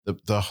 Yeah.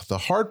 The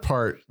hard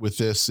part with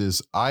this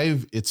is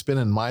it's been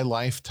in my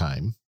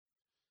lifetime,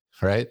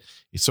 right?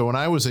 So when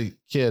I was a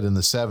kid in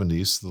the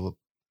 70s, in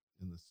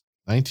the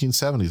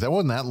 1970s, that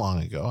wasn't that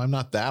long ago. I'm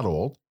not that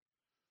old.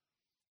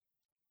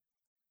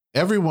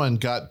 Everyone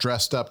got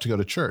dressed up to go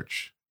to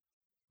church.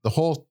 The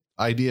whole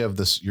idea of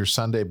this, your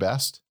Sunday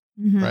best,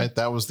 Mhm. right?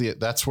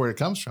 That's where it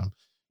comes from.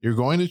 You're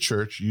going to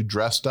church, you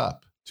dressed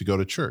up to go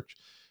to church.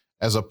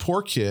 As a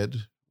poor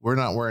kid, we're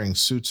not wearing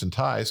suits and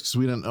ties because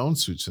we didn't own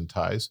suits and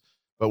ties,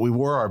 but we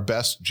wore our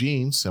best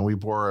jeans and we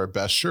wore our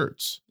best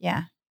shirts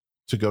Yeah.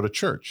 to go to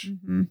church.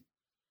 Mhm.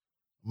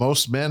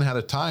 Most men had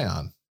a tie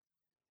on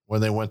when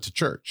they went to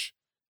church,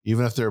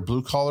 even if they're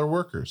blue collar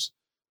workers.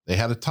 They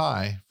had a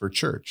tie for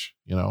church,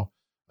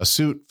 a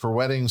suit for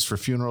weddings, for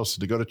funerals,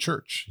 to go to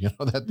church,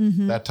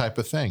 Mhm. that type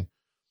of thing.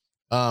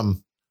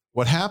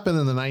 What happened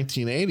in the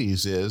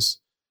 1980s is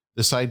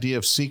this idea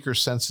of seeker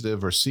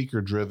sensitive or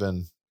seeker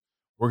driven.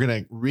 We're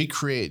going to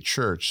recreate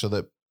church so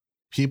that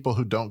people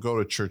who don't go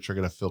to church are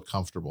going to feel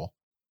comfortable,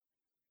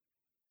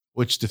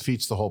 which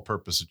defeats the whole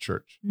purpose of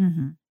church.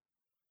 Mhm.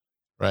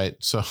 Right.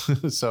 So,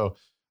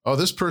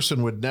 this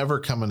person would never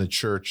come into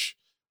church.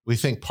 We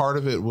think part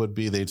of it would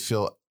be they'd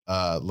feel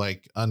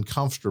like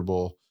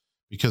uncomfortable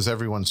because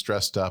everyone's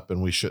dressed up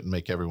and we shouldn't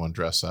make everyone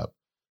dress up.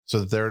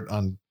 So that they're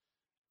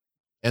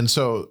and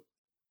so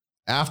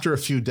after a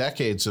few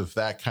decades of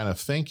that kind of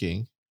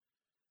thinking,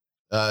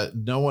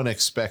 no one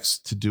expects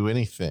to do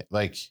anything.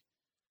 Like,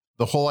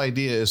 the whole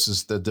idea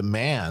is the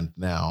demand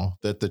now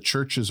that the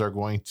churches are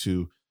going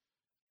to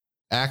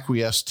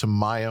acquiesce to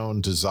my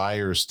own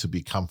desires to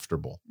be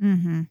comfortable.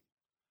 Mhm.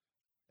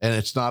 And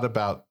it's not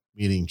about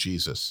meeting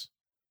Jesus.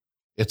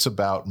 It's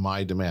about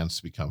my demands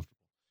to be comfortable.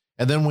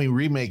 And then we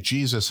remake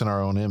Jesus in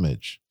our own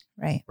image.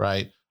 Right.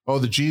 Right? Oh,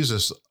 the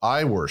Jesus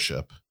I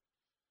worship,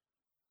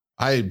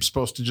 I'm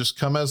supposed to just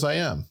come as I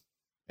am,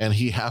 and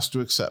he has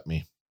to accept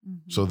me.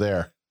 Mhm. So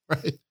there,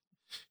 right?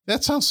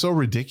 That sounds so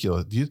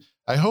ridiculous.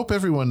 I hope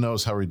everyone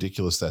knows how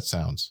ridiculous that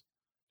sounds.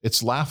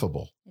 It's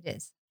laughable. It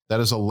is. That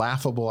is a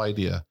laughable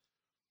idea.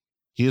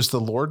 He is the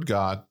Lord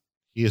God.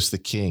 He is the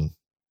King.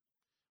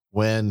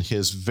 When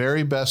his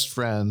very best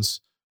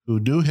friends who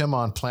knew him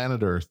on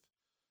planet Earth,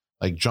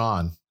 like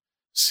John,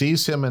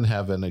 sees him in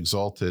heaven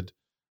exalted,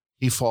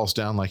 he falls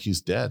down like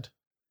he's dead.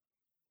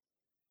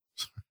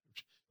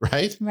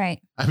 Right?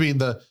 Right. I mean,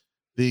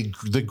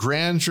 the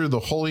grandeur, the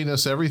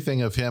holiness,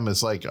 everything of him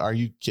is like,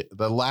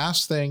 the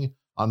last thing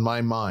on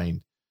my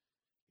mind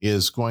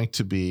is going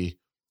to be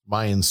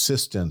my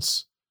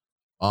insistence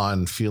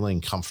on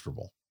feeling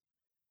comfortable.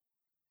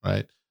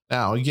 Right?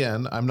 Now,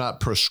 again, I'm not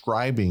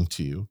prescribing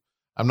to you.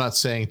 I'm not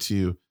saying to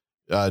you,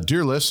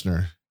 dear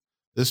listener,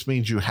 this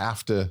means you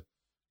have to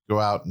go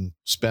out and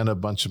spend a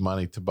bunch of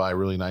money to buy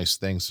really nice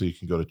things so you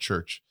can go to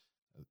church.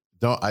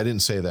 I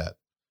didn't say that.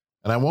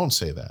 And I won't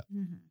say that.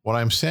 Mm-hmm. What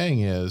I'm saying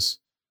is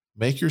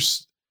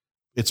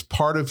it's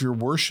part of your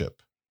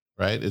worship,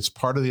 right? It's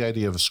part of the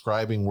idea of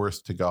ascribing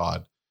worth to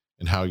God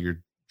and how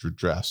you're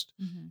dressed.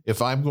 Mm-hmm.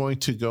 If I'm going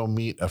to go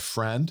meet a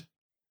friend,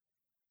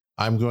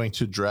 I'm going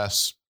to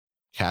dress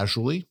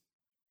casually,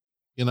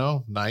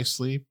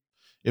 nicely.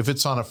 If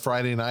it's on a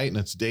Friday night and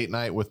it's date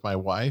night with my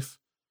wife,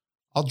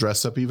 I'll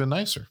dress up even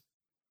nicer,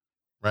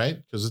 right?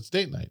 Because it's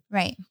date night.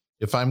 Right.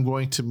 If I'm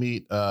going to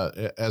meet,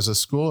 as a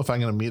school, if I'm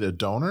going to meet a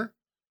donor,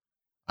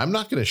 I'm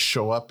not going to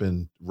show up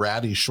in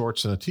ratty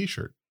shorts and a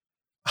t-shirt.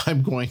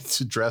 I'm going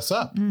to dress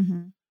up.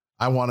 Mm-hmm.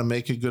 I want to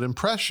make a good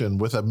impression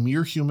with a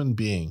mere human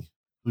being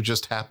who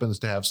just happens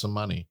to have some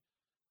money,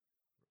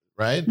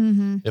 right?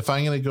 Mm-hmm. If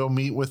I'm going to go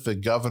meet with the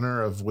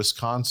governor of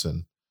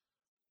Wisconsin,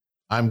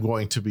 I'm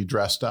going to be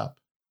dressed up.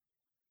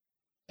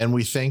 And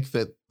we think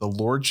that the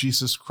Lord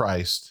Jesus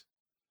Christ,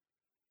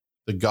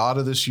 the God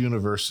of this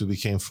universe who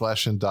became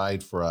flesh and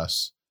died for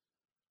us,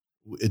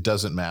 it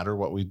doesn't matter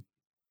what we,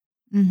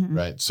 Mm-hmm.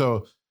 right?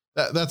 So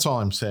that's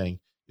all I'm saying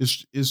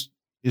is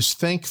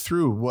think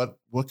through what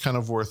kind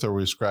of worth are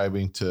we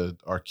ascribing to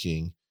our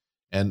King,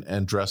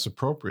 and dress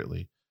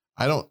appropriately.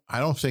 I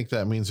don't think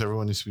that means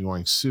everyone needs to be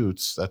wearing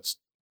suits. That's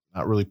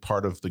not really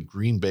part of the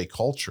Green Bay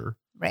culture.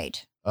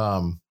 Right.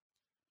 But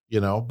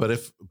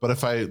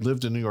if I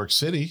lived in New York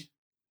City,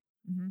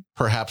 Mm-hmm.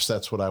 perhaps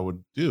that's what I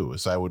would do,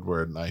 is I would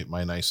wear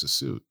my nicest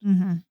suit.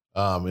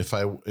 Mm-hmm.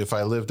 If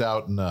I lived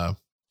out in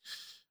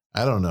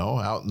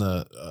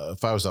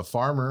if I was a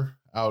farmer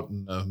out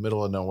in the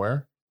middle of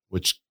nowhere,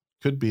 which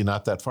could be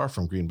not that far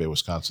from Green Bay,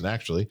 Wisconsin,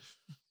 actually,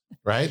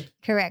 right?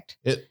 Correct.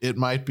 It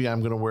might be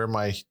I'm going to wear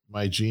my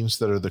jeans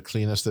that are the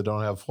cleanest, that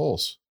don't have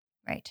holes.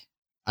 Right.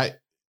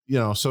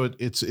 So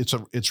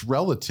it's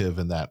relative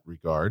in that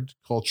regard,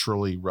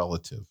 culturally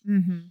relative.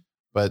 Mm-hmm.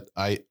 But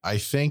I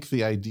think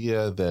the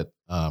idea that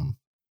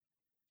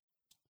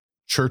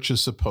church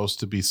is supposed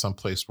to be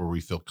someplace where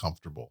we feel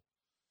comfortable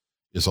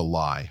is a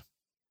lie.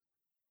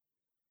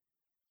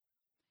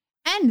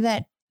 And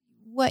that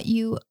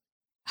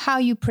how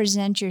you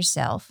present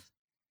yourself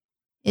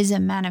is a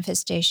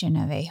manifestation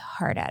of a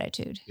heart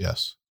attitude.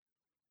 Yes.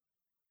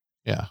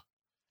 Yeah.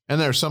 And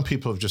there are some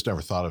people who've just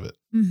never thought of it,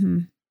 Mm-hmm.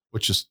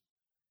 which is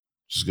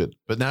good.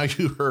 But now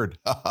you've heard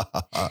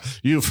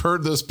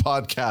this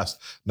podcast.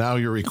 Now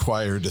you're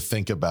required to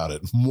think about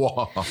it.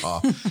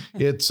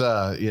 It's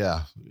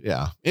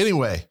yeah.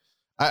 Anyway,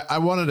 I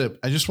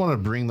just wanted to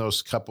bring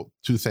those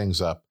two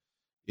things up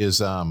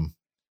is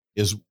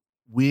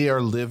we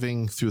are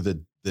living through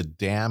the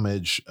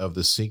damage of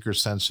the seeker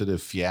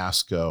sensitive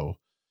fiasco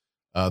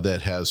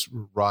that has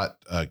wrought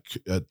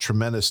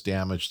tremendous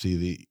damage to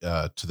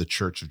the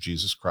Church of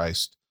Jesus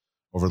Christ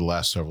over the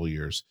last several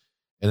years.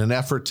 In an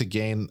effort to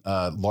gain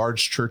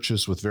large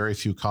churches with very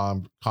few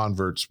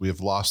converts, we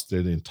have lost the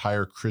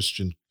entire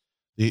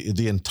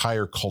the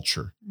entire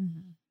culture,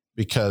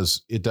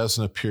 because it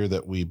doesn't appear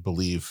that we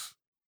believe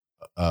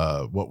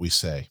what we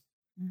say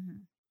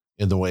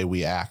in the way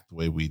we act, the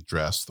way we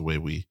dress, the way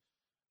we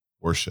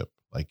worship.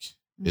 Like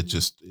it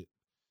just,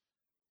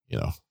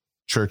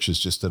 church is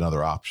just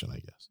another option, I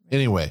guess.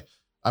 Anyway,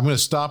 I'm going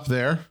to stop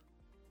there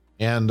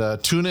and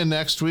tune in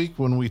next week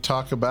when we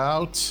talk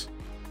about,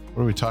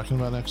 what are we talking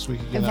about next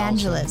week again?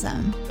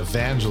 Evangelism.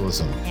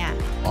 Evangelism. Yeah.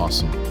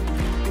 Awesome.